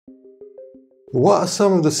What are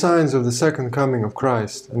some of the signs of the second coming of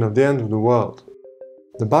Christ and of the end of the world?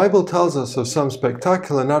 The Bible tells us of some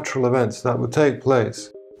spectacular natural events that would take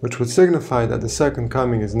place, which would signify that the second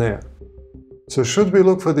coming is near. So should we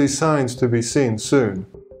look for these signs to be seen soon,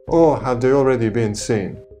 or have they already been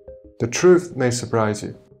seen? The truth may surprise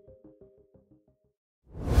you.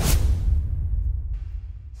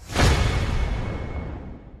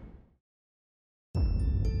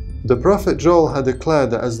 The prophet Joel had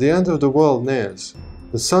declared that as the end of the world nears,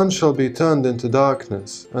 the sun shall be turned into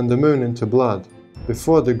darkness and the moon into blood,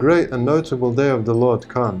 before the great and notable day of the Lord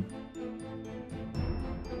come.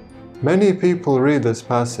 Many people read this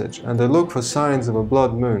passage and they look for signs of a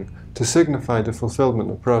blood moon to signify the fulfillment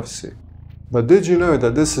of prophecy. But did you know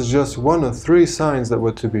that this is just one of three signs that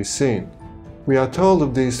were to be seen? We are told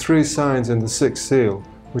of these three signs in the sixth seal,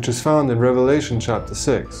 which is found in Revelation chapter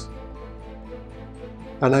 6.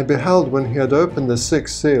 And I beheld when he had opened the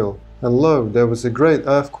sixth seal, and lo, there was a great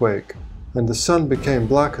earthquake, and the sun became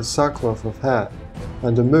black as sackcloth of hair,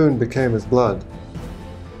 and the moon became as blood.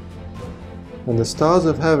 And the stars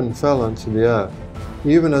of heaven fell unto the earth,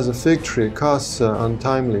 even as a fig tree casts her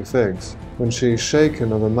untimely figs, when she is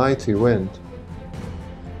shaken of a mighty wind.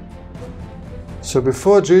 So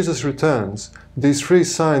before Jesus returns, these three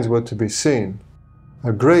signs were to be seen: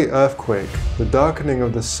 a great earthquake, the darkening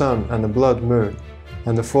of the sun and the blood moon,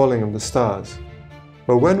 and the falling of the stars.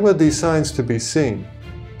 But when were these signs to be seen?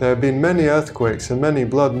 There have been many earthquakes and many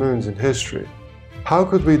blood moons in history. How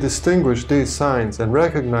could we distinguish these signs and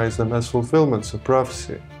recognize them as fulfillments of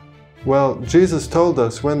prophecy? Well, Jesus told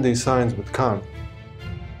us when these signs would come.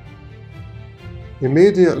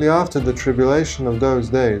 Immediately after the tribulation of those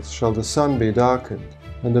days shall the sun be darkened,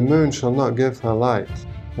 and the moon shall not give her light,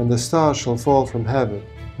 and the stars shall fall from heaven,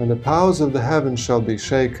 and the powers of the heavens shall be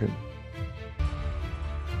shaken.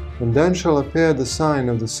 And then shall appear the sign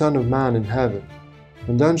of the Son of Man in heaven,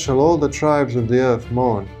 and then shall all the tribes of the earth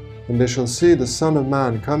mourn, and they shall see the Son of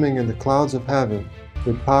Man coming in the clouds of heaven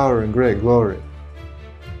with power and great glory.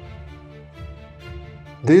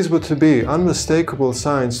 These were to be unmistakable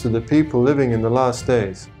signs to the people living in the last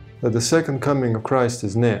days that the second coming of Christ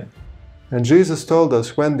is near. And Jesus told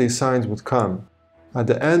us when these signs would come, at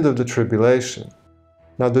the end of the tribulation.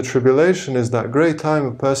 Now the tribulation is that great time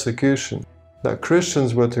of persecution that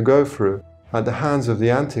Christians were to go through at the hands of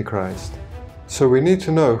the Antichrist. So we need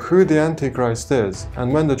to know who the Antichrist is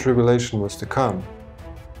and when the tribulation was to come.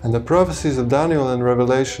 And the prophecies of Daniel and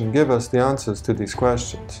Revelation give us the answers to these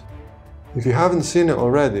questions. If you haven't seen it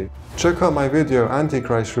already, check out my video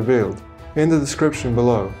Antichrist Revealed in the description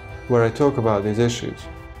below, where I talk about these issues.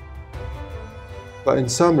 But in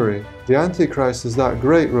summary, the Antichrist is that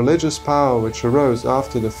great religious power which arose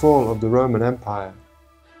after the fall of the Roman Empire.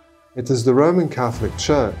 It is the Roman Catholic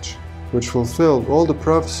Church, which fulfilled all the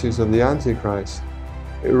prophecies of the Antichrist.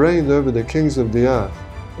 It reigned over the kings of the earth,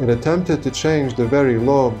 it attempted to change the very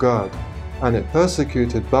law of God, and it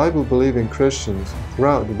persecuted Bible-believing Christians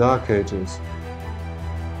throughout the Dark Ages.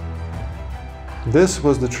 This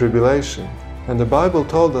was the tribulation, and the Bible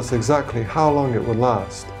told us exactly how long it would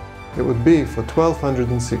last. It would be for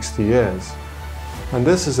 1260 years. And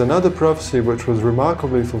this is another prophecy which was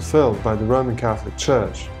remarkably fulfilled by the Roman Catholic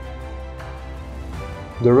Church.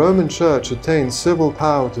 The Roman Church attained civil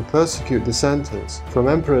power to persecute dissenters from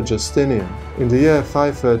Emperor Justinian in the year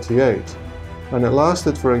 538, and it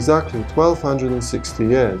lasted for exactly 1260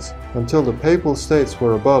 years until the Papal States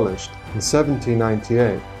were abolished in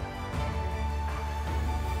 1798.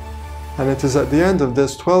 And it is at the end of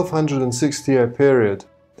this 1260-year period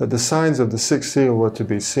that the signs of the sixth seal were to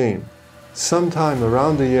be seen, sometime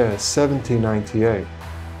around the year 1798.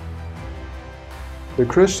 The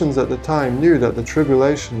Christians at the time knew that the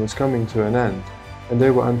tribulation was coming to an end, and they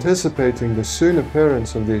were anticipating the soon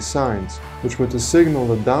appearance of these signs, which were to signal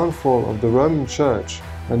the downfall of the Roman Church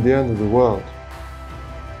and the end of the world.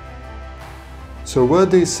 So were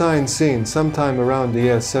these signs seen sometime around the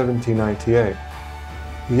year 1798?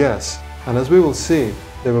 Yes, and as we will see,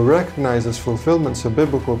 they were recognized as fulfillments of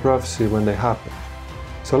biblical prophecy when they happened.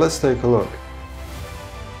 So let's take a look.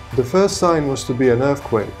 The first sign was to be an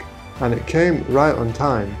earthquake, and it came right on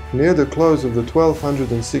time, near the close of the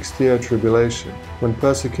 1260-year tribulation, when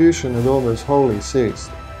persecution had almost wholly ceased.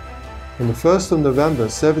 On the 1st of November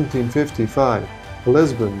 1755,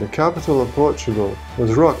 Lisbon, the capital of Portugal,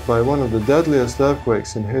 was rocked by one of the deadliest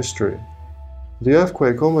earthquakes in history. The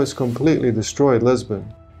earthquake almost completely destroyed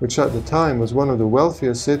Lisbon, which at the time was one of the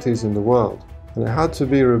wealthiest cities in the world, and it had to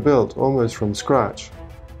be rebuilt almost from scratch.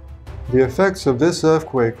 The effects of this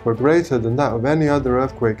earthquake were greater than that of any other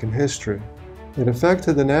earthquake in history. It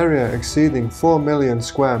affected an area exceeding 4 million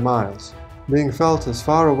square miles, being felt as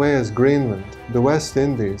far away as Greenland, the West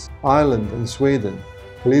Indies, Ireland and Sweden,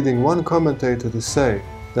 leading one commentator to say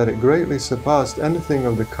that it greatly surpassed anything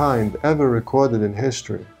of the kind ever recorded in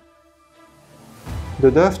history.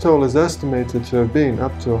 The death toll is estimated to have been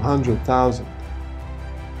up to 100,000.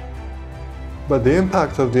 But the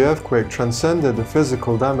impact of the earthquake transcended the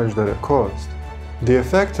physical damage that it caused. The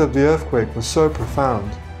effect of the earthquake was so profound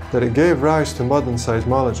that it gave rise to modern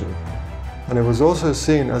seismology, and it was also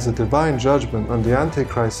seen as a divine judgment on the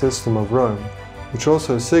Antichrist system of Rome, which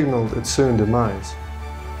also signaled its soon demise.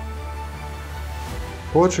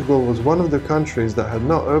 Portugal was one of the countries that had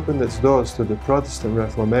not opened its doors to the Protestant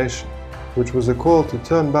Reformation, which was a call to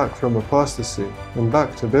turn back from apostasy and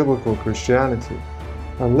back to biblical Christianity,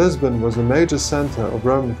 and Lisbon was a major centre of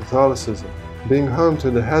Roman Catholicism, being home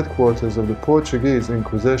to the headquarters of the Portuguese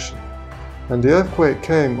Inquisition. And the earthquake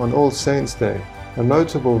came on All Saints' Day, a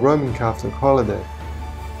notable Roman Catholic holiday.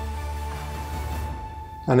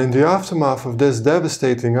 And in the aftermath of this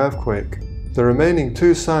devastating earthquake, the remaining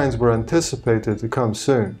two signs were anticipated to come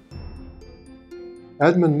soon.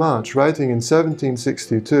 Edmund March, writing in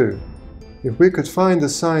 1762, "If we could find the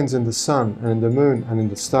signs in the sun and in the moon and in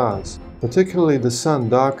the stars, particularly the sun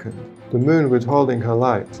darkened, the moon withholding her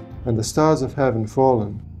light, and the stars of heaven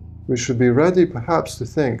fallen, we should be ready perhaps to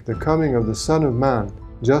think the coming of the Son of Man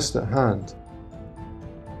just at hand."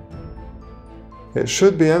 It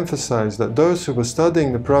should be emphasized that those who were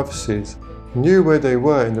studying the prophecies knew where they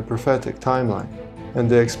were in the prophetic timeline, and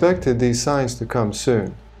they expected these signs to come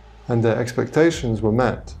soon, and their expectations were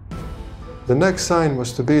met. The next sign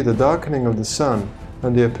was to be the darkening of the sun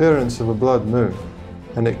and the appearance of a blood moon,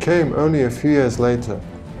 and it came only a few years later,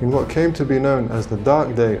 in what came to be known as the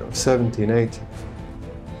Dark Day of 1780.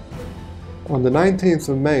 On the 19th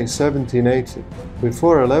of May 1780,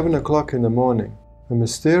 before 11 o'clock in the morning, a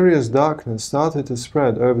mysterious darkness started to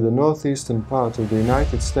spread over the northeastern part of the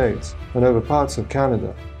United States and over parts of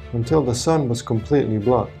Canada, until the sun was completely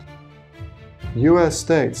blocked. US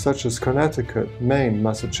states such as Connecticut, Maine,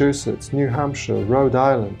 Massachusetts, New Hampshire, Rhode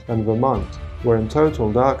Island, and Vermont were in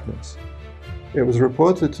total darkness. It was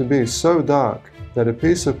reported to be so dark that a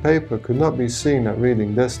piece of paper could not be seen at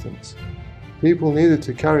reading distance. People needed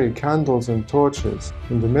to carry candles and torches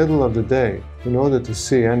in the middle of the day in order to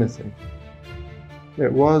see anything.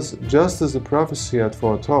 It was just as the prophecy had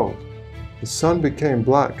foretold. The sun became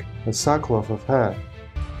black as sackcloth of hair.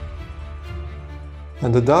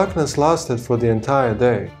 And the darkness lasted for the entire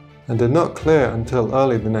day, and did not clear until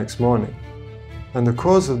early the next morning. And the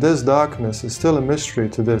cause of this darkness is still a mystery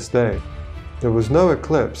to this day. There was no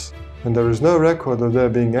eclipse, and there is no record of there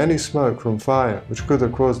being any smoke from fire which could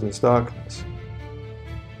have caused this darkness.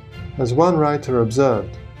 As one writer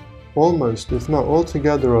observed, almost if not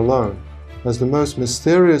altogether alone, as the most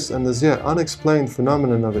mysterious and as yet unexplained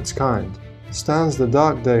phenomenon of its kind, stands the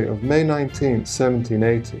dark day of May 19,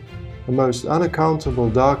 1780, a most unaccountable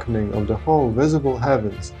darkening of the whole visible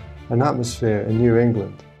heavens and atmosphere in New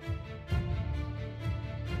England.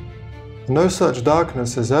 No such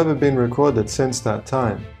darkness has ever been recorded since that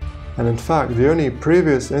time, and in fact the only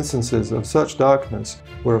previous instances of such darkness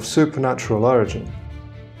were of supernatural origin.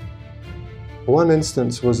 One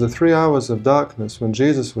instance was the 3 hours of darkness when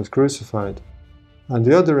Jesus was crucified, and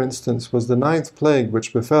the other instance was the 9th plague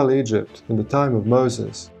which befell Egypt in the time of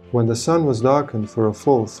Moses, when the sun was darkened for a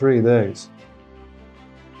full 3 days.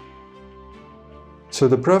 So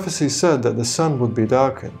the prophecy said that the sun would be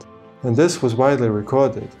darkened, and this was widely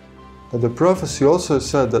recorded, but the prophecy also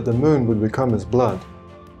said that the moon would become as blood.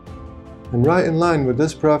 And right in line with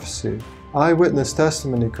this prophecy, eyewitness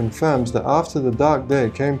testimony confirms that after the dark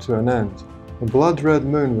day came to an end, a blood-red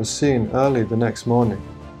moon was seen early the next morning.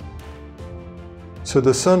 So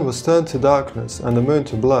the sun was turned to darkness and the moon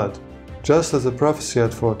to blood, just as the prophecy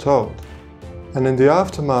had foretold. And in the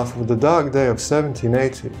aftermath of the dark day of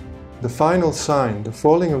 1780, the final sign, the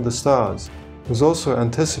falling of the stars, was also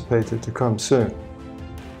anticipated to come soon.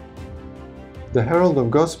 The Herald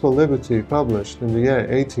of Gospel Liberty published in the year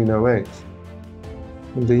 1808.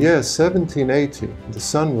 In the year 1780, the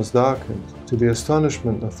sun was darkened, to the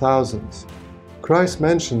astonishment of thousands. Christ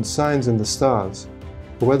mentioned signs in the stars,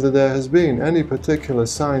 but whether there has been any particular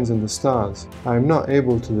signs in the stars, I am not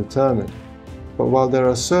able to determine. But while there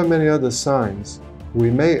are so many other signs, we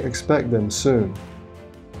may expect them soon.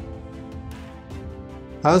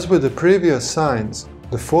 As with the previous signs,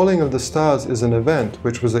 the falling of the stars is an event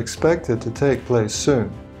which was expected to take place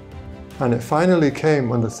soon, and it finally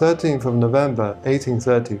came on the 13th of November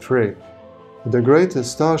 1833, the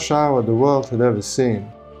greatest star shower the world had ever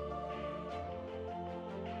seen.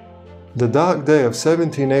 The dark day of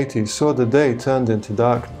 1780 saw the day turned into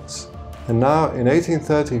darkness, and now in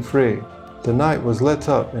 1833, the night was lit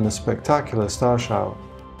up in a spectacular star shower.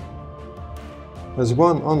 As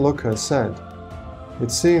one onlooker said,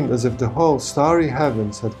 it seemed as if the whole starry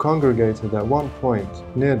heavens had congregated at one point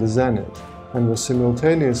near the zenith and were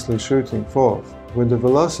simultaneously shooting forth, with the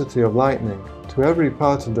velocity of lightning, to every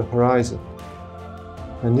part of the horizon.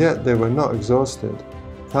 And yet they were not exhausted.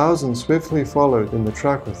 Thousands swiftly followed in the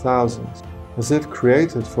track of thousands, as if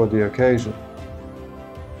created for the occasion.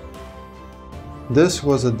 This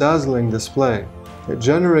was a dazzling display. It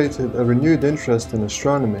generated a renewed interest in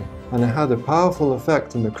astronomy, and it had a powerful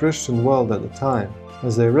effect in the Christian world at the time,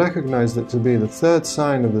 as they recognized it to be the third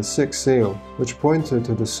sign of the sixth seal, which pointed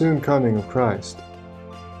to the soon coming of Christ.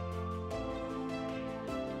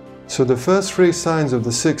 So the first three signs of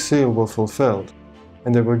the sixth seal were fulfilled,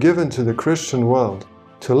 and they were given to the Christian world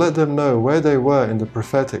to let them know where they were in the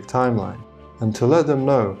prophetic timeline, and to let them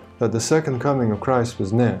know that the second coming of Christ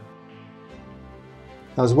was near.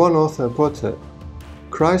 As one author put it,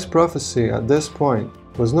 Christ's prophecy at this point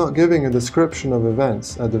was not giving a description of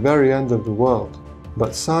events at the very end of the world,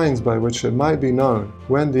 but signs by which it might be known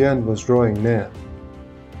when the end was drawing near.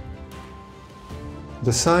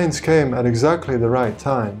 The signs came at exactly the right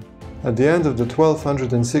time, at the end of the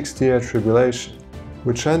 1260-year tribulation,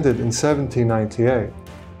 which ended in 1798,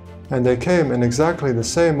 and they came in exactly the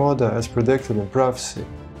same order as predicted in prophecy.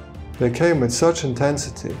 They came with such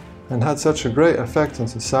intensity and had such a great effect on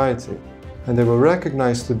society, and they were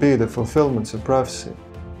recognized to be the fulfillments of prophecy.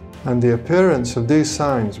 And the appearance of these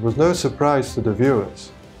signs was no surprise to the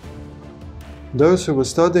viewers. Those who were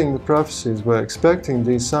studying the prophecies were expecting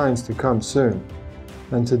these signs to come soon,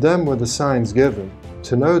 and to them were the signs given,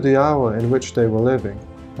 to know the hour in which they were living,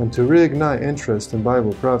 and to reignite interest in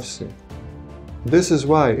Bible prophecy. This is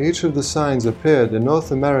why each of the signs appeared in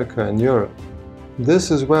North America and Europe. This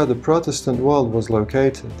is where the Protestant world was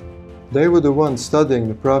located. They were the ones studying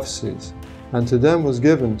the prophecies, and to them was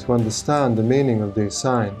given to understand the meaning of these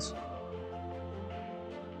signs.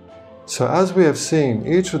 So as we have seen,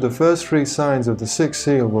 each of the first three signs of the sixth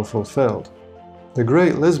seal were fulfilled. The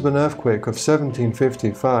great Lisbon earthquake of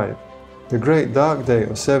 1755, the great dark day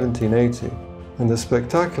of 1780, and the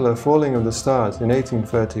spectacular falling of the stars in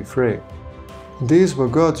 1833. These were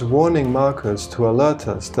God's warning markers to alert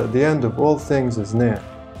us that the end of all things is near.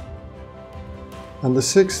 And the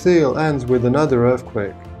sixth seal ends with another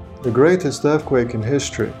earthquake, the greatest earthquake in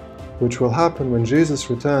history, which will happen when Jesus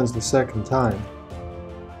returns the second time.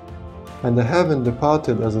 And the heaven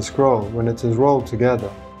departed as a scroll when it is rolled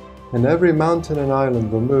together, and every mountain and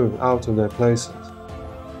island will move out of their places.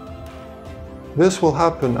 This will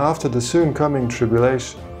happen after the soon coming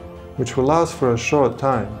tribulation, which will last for a short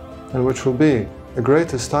time, and which will be the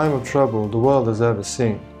greatest time of trouble the world has ever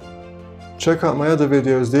seen. Check out my other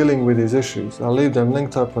videos dealing with these issues. I'll leave them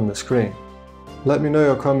linked up on the screen. Let me know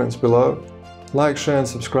your comments below. Like, share and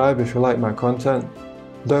subscribe if you like my content.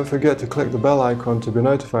 Don't forget to click the bell icon to be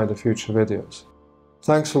notified of future videos.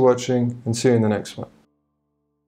 Thanks for watching, and see you in the next one.